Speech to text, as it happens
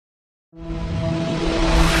Go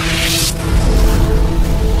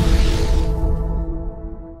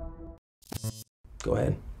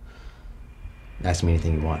ahead. Ask me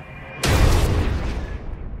anything you want.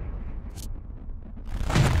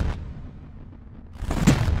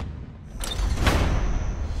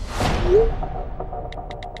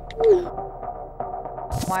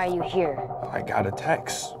 Why are you here? I got a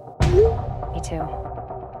text. Me too.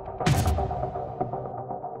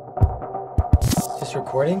 Is this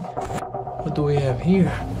recording? What do we have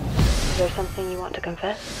here? Is there something you want to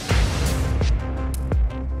confess?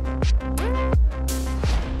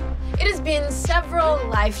 It has been several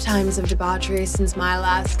lifetimes of debauchery since my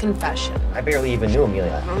last confession. I barely even knew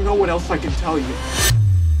Amelia. I don't know what else I can tell you.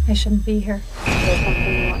 I shouldn't be here. Is there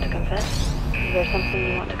something you want to confess? Is there something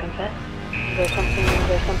you want to confess? Is there something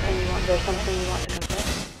you want to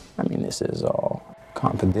confess? I mean, this is all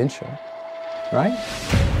confidential, right?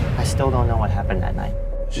 I still don't know what happened that night.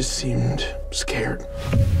 Just seemed scared.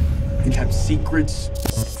 You have secrets.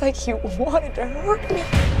 It's like you wanted to hurt me.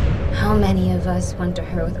 How many of us want to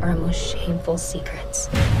hurt with our most shameful secrets?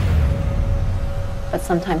 But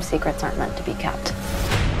sometimes secrets aren't meant to be kept.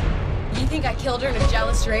 You think I killed her in a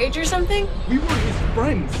jealous rage or something? We were his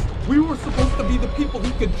friends. We were supposed to be the people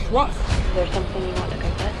he could trust. Is there something you want to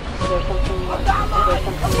confess? Is there something you want to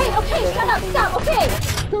confess? Okay, shut up, stop, okay?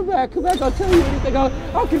 Come back, I'll tell you anything.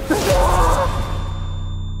 I'll confess.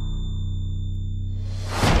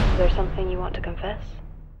 Is there something you want to confess?